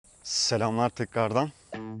Selamlar tekrardan.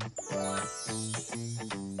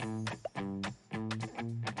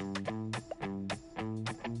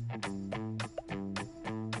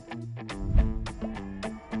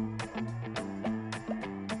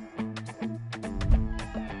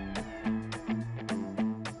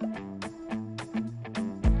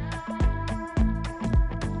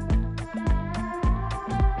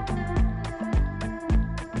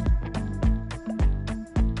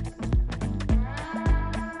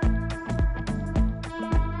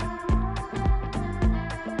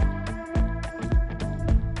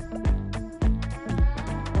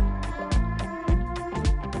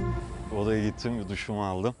 Odaya gittim, bir duşumu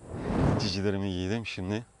aldım. Cicilerimi giydim.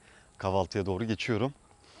 Şimdi kahvaltıya doğru geçiyorum.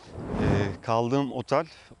 Kaldığım otel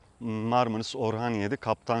Marmaris Orhaniye'de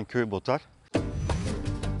Turgut Köyü Otel.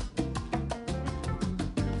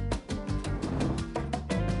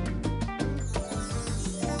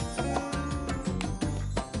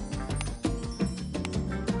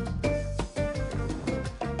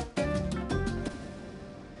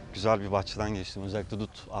 Güzel bir bahçeden geçtim. Özellikle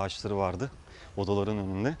dut ağaçları vardı odaların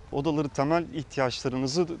önünde. Odaları temel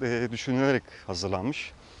ihtiyaçlarınızı düşünülerek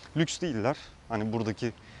hazırlanmış. Lüks değiller. Hani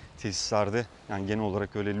buradaki tesislerde yani genel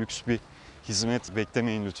olarak öyle lüks bir hizmet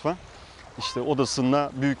beklemeyin lütfen. İşte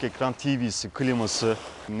odasında büyük ekran TV'si, kliması,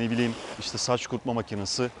 ne bileyim işte saç kurutma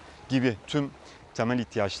makinesi gibi tüm temel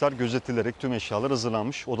ihtiyaçlar gözetilerek tüm eşyalar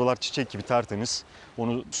hazırlanmış. Odalar çiçek gibi tertemiz.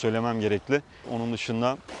 Onu söylemem gerekli. Onun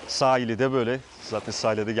dışında sahili de böyle. Zaten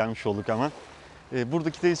sahile de gelmiş olduk hemen.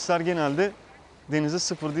 Buradaki tesisler genelde denize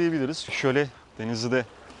sıfır diyebiliriz. Şöyle denizi de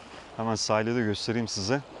hemen sahilde de göstereyim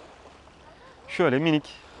size. Şöyle minik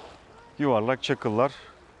yuvarlak çakıllar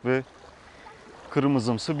ve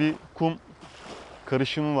kırmızımsı bir kum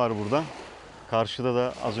karışımı var burada. Karşıda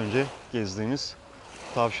da az önce gezdiğimiz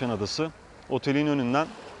Tavşan Adası. Otelin önünden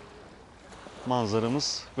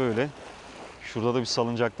manzaramız böyle. Şurada da bir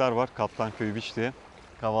salıncaklar var. Turgut Köyü Beach diye.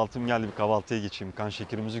 Kahvaltım geldi, bir kahvaltıya geçeyim. Kan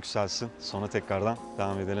şekerimiz yükselsin. Sonra tekrardan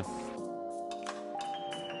devam edelim.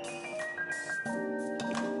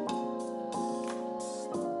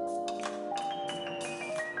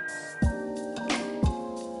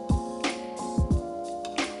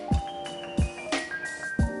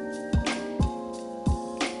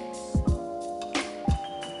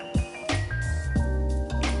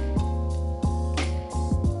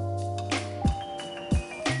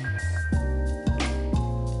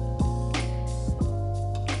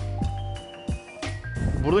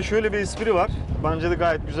 Burada şöyle bir espri var. Bence de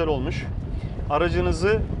gayet güzel olmuş.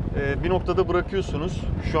 Aracınızı bir noktada bırakıyorsunuz.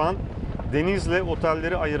 Şu an denizle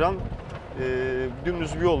otelleri ayıran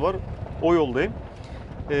dümdüz bir yol var. O yoldayım.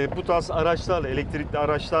 Bu tarz araçlarla, elektrikli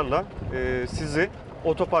araçlarla sizi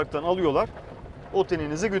otoparktan alıyorlar.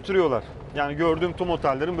 Otelinize götürüyorlar. Yani gördüğüm tüm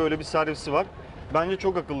otellerin böyle bir servisi var. Bence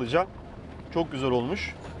çok akıllıca. Çok güzel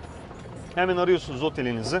olmuş. Hemen arıyorsunuz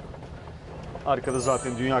otelinizi. Arkada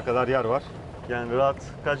zaten dünya kadar yer var. Yani rahat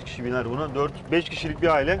kaç kişi biner buna? 4-5 kişilik bir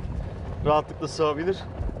aile rahatlıkla sığabilir.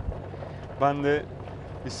 Ben de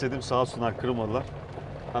istedim, sağ olsunlar, kırmadılar.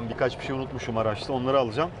 Hem birkaç bir şey unutmuşum araçta, onları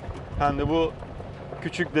alacağım. Hem de bu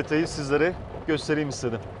küçük detayı sizlere göstereyim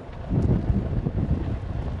istedim.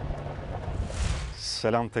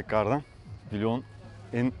 Selam tekrardan. Vlogun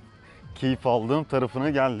en keyif aldığım tarafına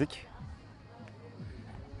geldik.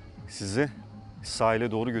 Sizi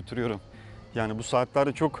sahile doğru götürüyorum. Yani bu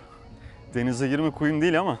saatlerde çok denize girme kuyum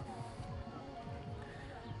değil ama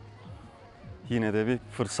yine de bir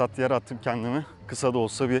fırsat yarattım kendime. Kısa da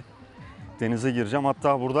olsa bir denize gireceğim.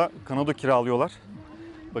 Hatta burada kanoda kiralıyorlar.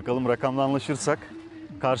 Bakalım rakamla anlaşırsak.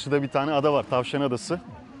 Karşıda bir tane ada var, Tavşan Adası.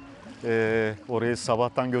 Orayı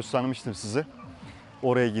sabahtan göstermiştim size.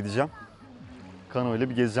 Oraya gideceğim. Kanoyla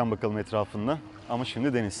bir gezeceğim bakalım etrafında. Ama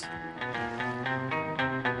şimdi deniz.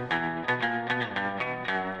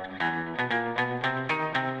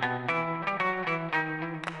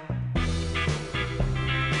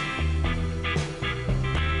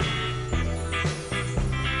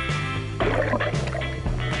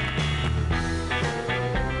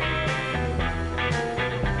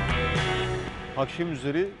 Akşam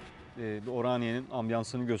üzeri Orhaniye'nin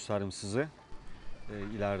ambiyansını gösterdim size.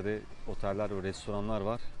 İleride oteller ve restoranlar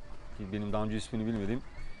var. Benim daha önce ismini bilmediğim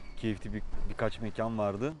keyifli birkaç mekan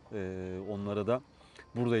vardı. Onlara da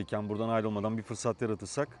buradayken, buradan ayrılmadan bir fırsat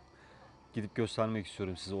yaratırsak gidip göstermek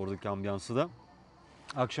istiyorum size oradaki ambiyansı da.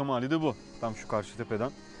 Akşam hali de bu. Tam şu karşı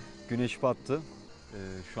tepeden güneş battı.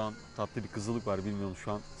 Şu an tatlı bir kızılık var. Bilmiyorum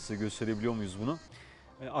şu an size gösterebiliyor muyuz bunu.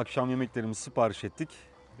 Akşam yemeklerimizi sipariş ettik.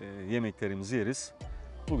 Yemeklerimizi yeriz.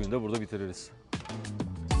 Bugün de burada bitiririz.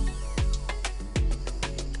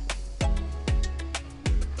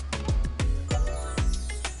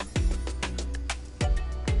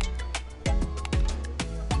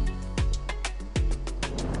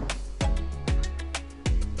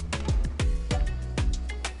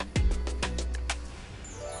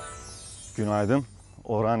 Günaydın.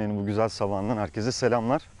 Orhaniye'nin bu güzel sabahından herkese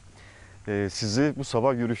selamlar. Sizi bu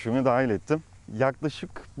sabah yürüyüşüme dahil ettim. Yaklaşık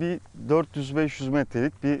bir 400-500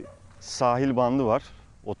 metrelik bir sahil bandı var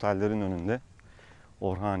otellerin önünde.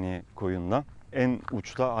 Orhaniye Koyu'nda. En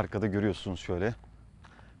uçta arkada görüyorsunuz şöyle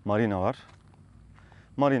marina var.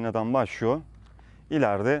 Marinadan başlıyor.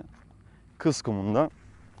 İleride Kız Kumu'nda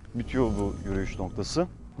bitiyor bu yürüyüş noktası.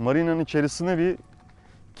 Marinanın içerisinde bir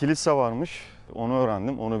kilise varmış. Onu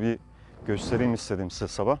öğrendim. Onu bir göstereyim istedim size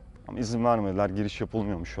sabah. Ama izin vermediler. Giriş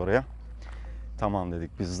yapılmıyormuş oraya. Tamam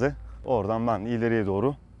dedik biz de. Oradan ben ileriye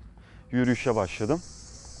doğru yürüyüşe başladım.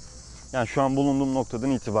 Yani şu an bulunduğum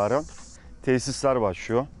noktadan itibaren tesisler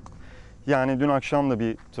başlıyor. Yani dün akşam da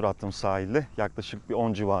bir tur attım sahilde. Yaklaşık bir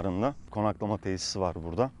 10 civarında konaklama tesisi var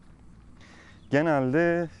burada.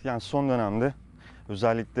 Genelde yani son dönemde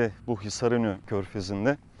özellikle bu Hisarönü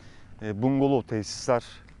Körfezi'nde bungalov tesisler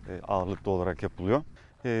ağırlıklı olarak yapılıyor.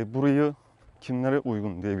 Burayı kimlere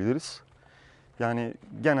uygun diyebiliriz? Yani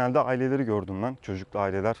genelde aileleri gördüm ben. Çocuklu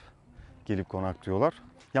aileler gelip konaklıyorlar.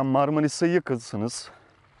 Yani Marmaris'e yakınsınız.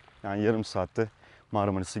 Yani yarım saatte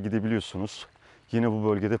Marmaris'e gidebiliyorsunuz. Yine bu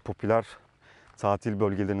bölgede popüler tatil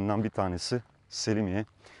bölgelerinden bir tanesi Selimiye.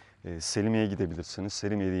 Selimiye'ye gidebilirsiniz.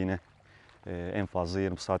 Selimiye'de yine en fazla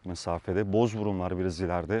yarım saat mesafede. Bozburun var biraz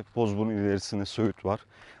ileride. Bozburun ilerisinde Söğüt var.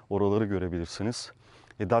 Oraları görebilirsiniz.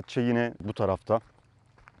 Datça yine bu tarafta.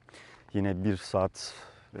 Yine bir saat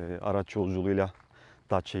araç yolculuğuyla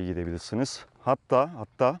Datça'ya gidebilirsiniz. Hatta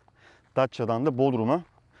Datça'dan da Bodrum'a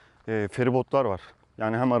feribotlar var.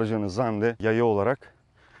 Yani hem aracınızda hem de yaya olarak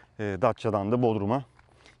Datça'dan da Bodrum'a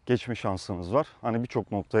geçme şansınız var. Hani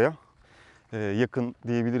birçok noktaya yakın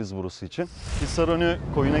diyebiliriz burası için. Hisarönü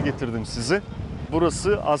Koyu'na getirdim sizi.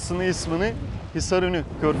 Burası aslında ismini Hisarönü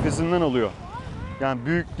Körfezi'nden alıyor. Yani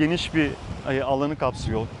büyük geniş bir alanı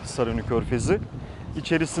kapsıyor Hisarönü Körfezi.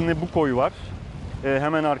 İçerisinde bu koy var.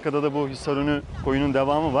 Hemen arkada da bu Hisarönü Koyu'nun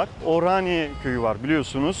devamı var. Orhaniye Köyü var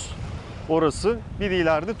biliyorsunuz. Orası. Bir de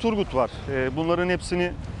ileride Turgut var. Bunların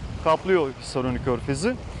hepsini kaplıyor Hisarönü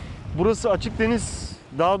Körfezi. Burası açık deniz,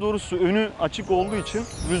 daha doğrusu önü açık olduğu için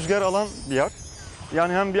rüzgar alan bir yer.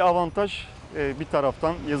 Yani hem bir avantaj bir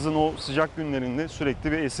taraftan yazın o sıcak günlerinde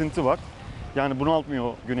sürekli bir esinti var. Yani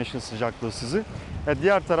bunaltmıyor güneşin sıcaklığı sizi.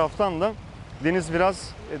 Diğer taraftan da deniz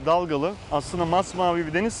biraz dalgalı. Aslında masmavi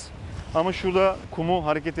bir deniz ama şurada kumu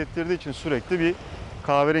hareket ettirdiği için sürekli bir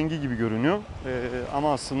kahverengi gibi görünüyor.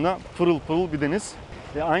 Ama aslında pırıl pırıl bir deniz.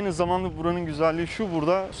 Aynı zamanda buranın güzelliği şu,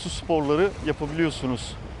 burada su sporları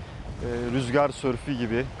yapabiliyorsunuz. Rüzgar sörfü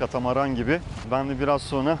gibi, katamaran gibi. Ben de biraz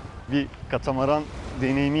sonra bir katamaran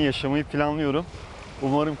deneyimi yaşamayı planlıyorum.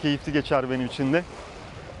 Umarım keyifli geçer benim için de.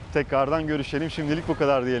 Tekrardan görüşelim. Şimdilik bu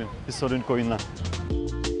kadar diyelim Hisarönü Koyu'ndan.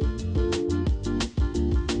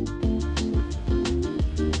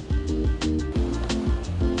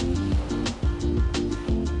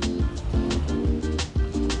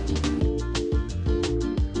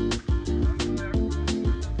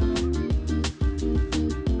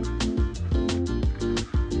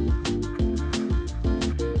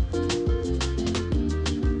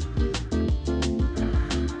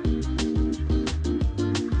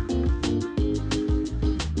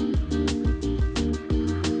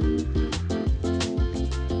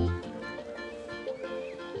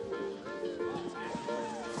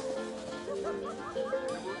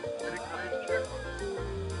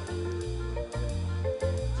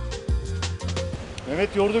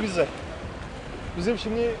 Evet, yordu bize. Bizim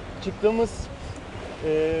şimdi çıktığımız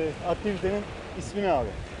aktivitenin ismi ne abi?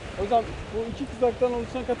 Hocam bu iki kızaktan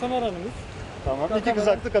oluşan katamaranımız. Tamam. İki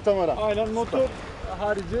kızaklı katamaran. Aynen, motor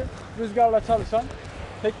harici rüzgarla çalışan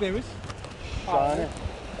teknemiz. Şahane.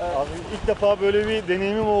 Evet. Abi ilk defa böyle bir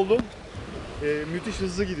deneyimim oldu. Müthiş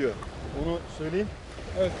hızlı gidiyor. Onu söyleyeyim.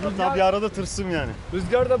 Evet, hatta bir arada tırsım yani.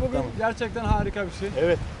 Rüzgar da bugün gerçekten harika bir şey.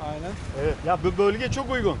 Evet. Aynen. Evet. Ya bu bölge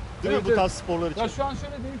çok uygun değil mi bu tarz sporlar için? Ya şu an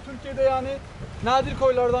şöyle diyeyim, Türkiye'de yani nadir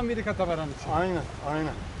koylardan biri katamaran için.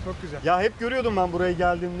 Aynen. Çok güzel. Ya hep görüyordum ben buraya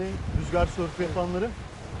geldiğimde rüzgar sörfü yapanları.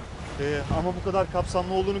 Ama bu kadar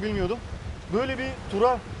kapsamlı olduğunu bilmiyordum. Böyle bir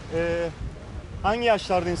tura hangi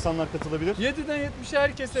yaşlarda insanlar katılabilir? 7'den 70'e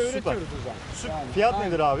herkese öğretiyoruz hocam. Yani, fiyat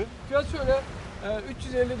nedir abi? Fiyat şöyle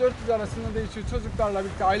 350-400 arasında değişiyor. Çocuklarla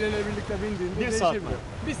birlikte, aileyle birlikte bindiğinde bir saat mi?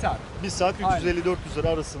 Bir saat. Bir saat 350-400 lira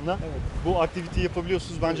arasında bu aktiviteyi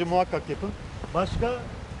yapabiliyorsunuz. Bence muhakkak yapın. Başka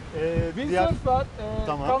windsurf var,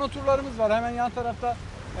 tamam. kano turlarımız var. Hemen yan tarafta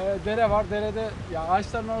dere var. Derede ya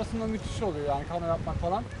ağaçların arasında müthiş oluyor yani kano yapmak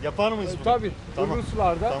falan. Yapar mıyız bunu? Tabii. Tamam. Uygun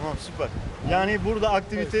sularda. Tamam, süper. Yani burada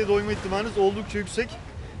aktiviteye doyma ihtimaliniz oldukça yüksek.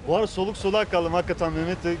 Bu arada soluk soluğa kaldım hakikaten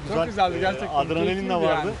Mehmet de güzel. Çok güzeldi gerçekten. Adrenalin de Keyifliydi vardı.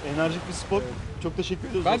 yani. Enerjik bir spor. Çok teşekkür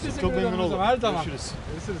ederiz. Ben dostum. teşekkür Çok ederim memnun hocam, oldum. her zaman. Görüşürüz.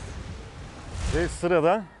 Görüşürüz. Ve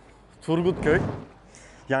sırada Turgut Köy.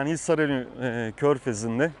 Yani Hisarönü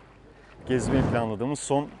Körfezi'nde gezmeyi planladığımız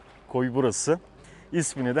son koy burası.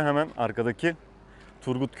 İsmini de hemen arkadaki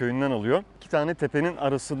Turgut Köyü'nden alıyor. İki tane tepenin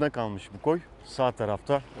arasında kalmış bu koy. Sağ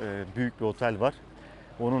tarafta büyük bir otel var.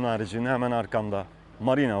 Onun haricinde hemen arkamda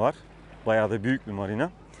marina var. Bayağı da büyük bir marina.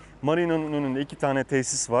 Marinanın önünde iki tane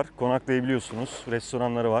tesis var. Konaklayabiliyorsunuz.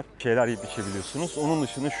 Restoranları var. Şeyler yiyip içebiliyorsunuz. Onun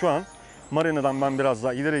dışında şu an marinadan ben biraz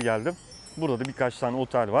daha ileri geldim. Burada da birkaç tane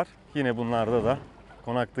otel var. Yine bunlarda da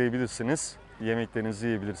konaklayabilirsiniz. Yemeklerinizi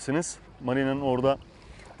yiyebilirsiniz. Marinanın orada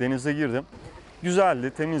denize girdim.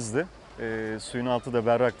 Güzeldi, temizdi. Suyun altı da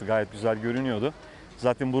berraktı. Gayet güzel görünüyordu.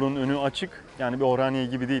 Zaten bunun önü açık. Yani bir Orhaniye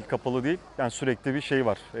gibi değil, kapalı değil. Yani sürekli bir şey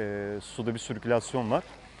var. Suda bir sirkülasyon var.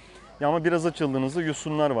 Ya ama biraz açıldığınızda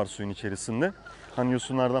yosunlar var suyun içerisinde. Hani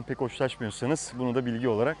yosunlardan pek hoşlaşmıyorsanız bunu da bilgi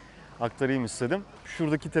olarak aktarayım istedim.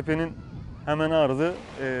 Şuradaki tepenin hemen ardı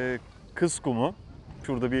Kız Kumu.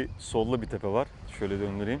 Şurada bir solda bir tepe var. Şöyle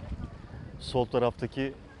döndüreyim. Sol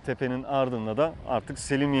taraftaki tepenin ardında da artık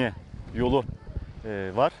Selimiye yolu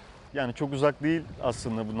var. Yani çok uzak değil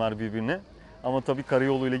aslında bunlar birbirine. Ama tabii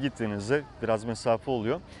karayoluyla gittiğinizde biraz mesafe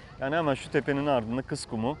oluyor. Yani hemen şu tepenin ardında Kız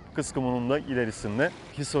Kumu. Kız Kumu'nun da ilerisinde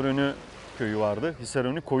Hisarönü Köyü vardı.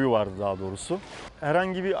 Hisarönü Koyu vardı daha doğrusu.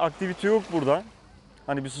 Herhangi bir aktivite yok burada.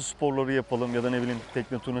 Hani bir su sporları yapalım ya da ne bileyim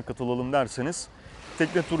tekne turuna katılalım derseniz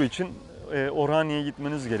tekne turu için Orhaniye'ye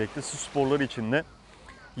gitmeniz gerekli. Su sporları için de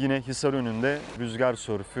yine Hisarönü'nde rüzgar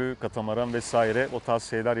sörfü, katamaran vesaire o tarz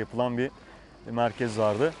şeyler yapılan bir merkez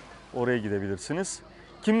vardı. Oraya gidebilirsiniz.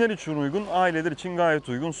 Kimler için uygun? Aileler için gayet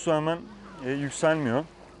uygun. Su hemen yükselmiyor.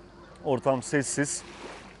 Ortam sessiz,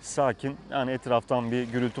 sakin. Yani etraftan bir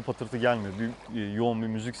gürültü patırtı gelmiyor. Yoğun bir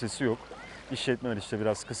müzik sesi yok. İşletmeler işte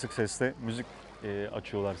biraz kısık sesle müzik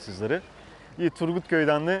açıyorlar sizlere. İyi, Turgut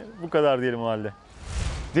Köy'den de bu kadar diyelim o halde.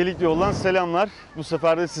 Delikli Yol'dan selamlar. Bu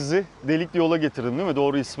sefer de sizi Delikli Yol'a getirdim değil mi?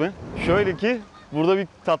 Doğru ismi. Şöyle ki burada bir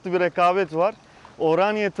tatlı bir rekabet var.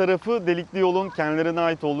 Orhaniye tarafı Delikli Yol'un kendilerine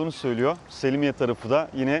ait olduğunu söylüyor. Selimiye tarafı da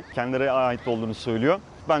yine kendilerine ait olduğunu söylüyor.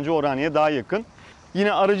 Bence Orhaniye daha yakın.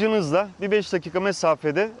 Yine aracınızla bir 5 dakika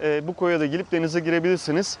mesafede bu koya da gelip denize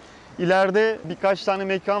girebilirsiniz. İleride birkaç tane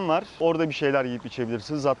mekan var. Orada bir şeyler yiyip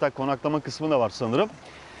içebilirsiniz. Hatta konaklama kısmı da var sanırım.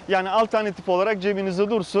 Yani alternatif olarak cebinizde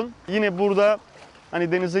dursun. Yine burada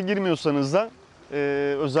hani denize girmiyorsanız da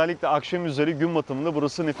özellikle akşam üzeri gün batımında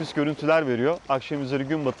burası nefis görüntüler veriyor. Akşam üzeri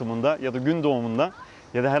gün batımında ya da gün doğumunda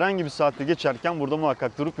ya da herhangi bir saatte geçerken burada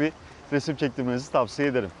muhakkak durup bir resim çektirmenizi tavsiye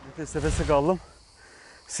ederim. Nefes nefese kaldım.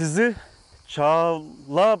 Sizi Çağ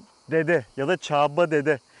Dede ya da Çağ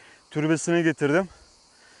Dede türbesine getirdim.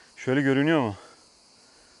 Şöyle görünüyor mu?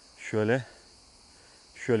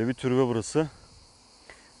 Şöyle bir türbe burası.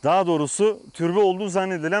 Daha doğrusu türbe olduğu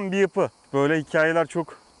zannedilen bir yapı. Böyle hikayeler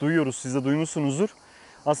çok duyuyoruz. Siz de duymuşsunuzdur.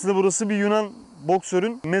 Aslında burası bir Yunan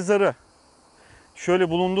boksörün mezarı. Şöyle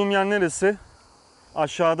bulunduğum yer neresi?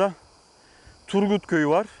 Aşağıda Turgut Köyü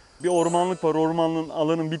var. Bir ormanlık var. Ormanlığın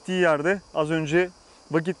alanın bittiği yerde az önce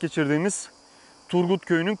vakit geçirdiğimiz Turgut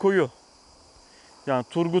Köyü'nün koyu. Yani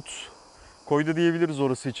Turgut Koyu'da diyebiliriz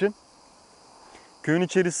orası için. Köyün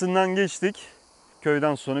içerisinden geçtik.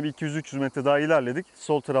 Köyden sonra bir 200-300 metre daha ilerledik.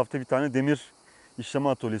 Sol tarafta bir tane demir işleme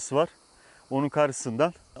atölyesi var. Onun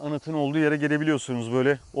karşısından anıtın olduğu yere gelebiliyorsunuz.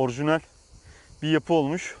 Böyle orijinal bir yapı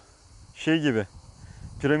olmuş. Şey gibi,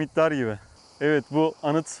 piramitler gibi. Evet, bu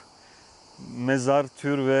anıt mezar,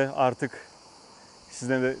 tür ve artık siz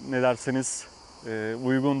ne derseniz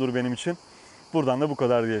uygundur benim için. Buradan da bu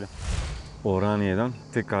kadar diyelim. Orhaniye'den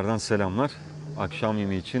tekrardan selamlar. Akşam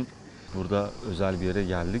yemeği için burada özel bir yere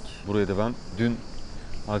geldik. Burayı da ben dün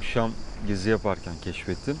akşam gezi yaparken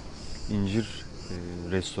keşfettim. İncir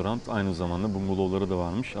restoran, aynı zamanda bungalovları da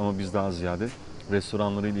varmış ama biz daha ziyade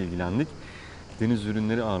restoranlarıyla ilgilendik. Deniz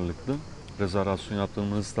ürünleri ağırlıklı. Rezervasyon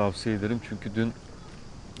yaptırmanızı tavsiye ederim çünkü dün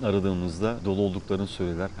aradığımızda dolu olduklarını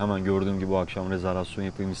söylediler. Hemen gördüğüm gibi bu akşam rezervasyon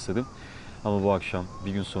yapayım istedim. Ama bu akşam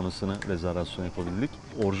bir gün sonrasını rezervasyon yapabildik.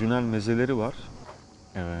 Orijinal mezeleri var.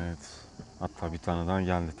 Evet. Hatta bir tane daha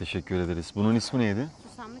geldi. Teşekkür ederiz. Bunun ismi neydi?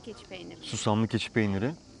 Susamlı keçi peyniri. Susamlı keçi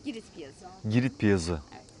peyniri. Girit piyazı. Girit piyazı.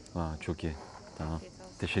 Evet. Aa, çok iyi. Tamam.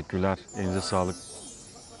 Teşekkürler. Elinize sağlık.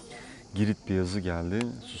 Girit piyazı geldi.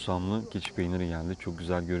 Susamlı keçi peyniri geldi. Çok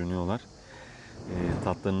güzel görünüyorlar.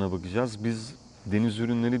 Tatlarına bakacağız. Biz deniz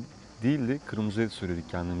ürünleri değil de kırmızı et söyledik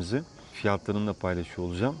kendimize. Fiyatlarını da paylaşıyor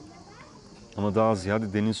olacağım. Ama daha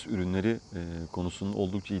ziyade deniz ürünleri konusunda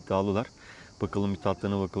oldukça iddialılar. Bakalım bir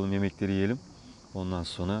tatlarına bakalım, yemekleri yiyelim. Ondan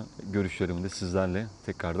sonra görüşlerimi de sizlerle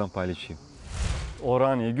tekrardan paylaşayım.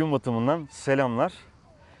 Orhaniye gün batımından selamlar.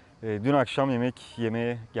 Dün akşam yemek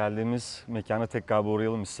yemeye geldiğimiz mekana tekrar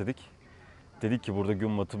uğrayalım istedik. Dedik ki burada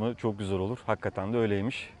gün batımı çok güzel olur. Hakikaten de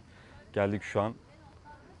öyleymiş. Geldik şu an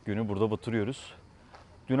günü burada batırıyoruz.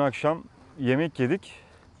 Dün akşam yemek yedik.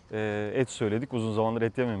 Et söyledik. Uzun zamandır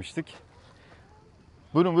et yememiştik.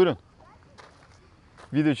 Buyurun buyurun.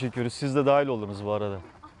 Video çekiyoruz. Siz de dahil oldunuz bu arada.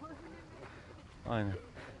 Aynen.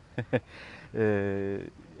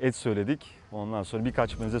 Et söyledik. Ondan sonra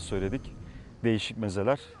birkaç meze söyledik. Değişik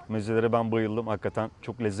mezeler. Mezelere ben bayıldım. Hakikaten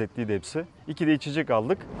çok lezzetliydi hepsi. 2 de içecek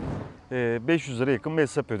aldık. 500 lira yakın bir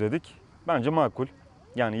hesap ödedik. Bence makul.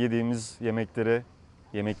 Yani yediğimiz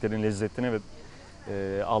yemeklerin lezzetine ve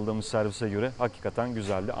aldığımız servise göre hakikaten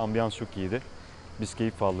güzeldi. Ambiyans çok iyiydi. Biz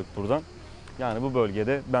keyif aldık buradan. Yani bu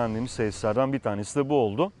bölgede beğendiğimiz tesislerden bir tanesi de bu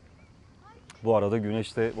oldu. Bu arada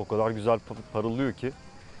güneş de o kadar güzel parıldıyor ki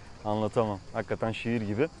anlatamam. Hakikaten şiir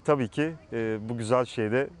gibi. Tabii ki bu güzel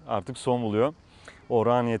şey de artık son buluyor.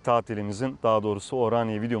 Orhaniye tatilimizin, daha doğrusu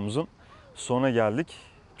Orhaniye videomuzun sonuna geldik.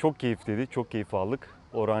 Çok keyifliydi, çok keyif aldık.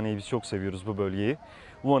 Orhaniye'yi biz çok seviyoruz, bu bölgeyi.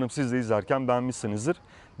 Umarım siz de izlerken beğenmişsinizdir.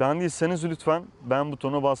 Beğendiyseniz lütfen beğen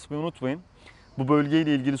butonuna basmayı unutmayın. Bu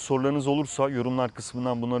bölgeyle ilgili sorularınız olursa yorumlar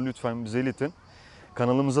kısmından bunları lütfen bize iletin.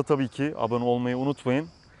 Kanalımıza tabii ki abone olmayı unutmayın.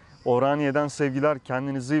 Orhaniye'den sevgiler,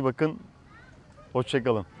 kendinize iyi bakın. Hoşça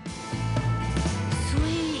kalın.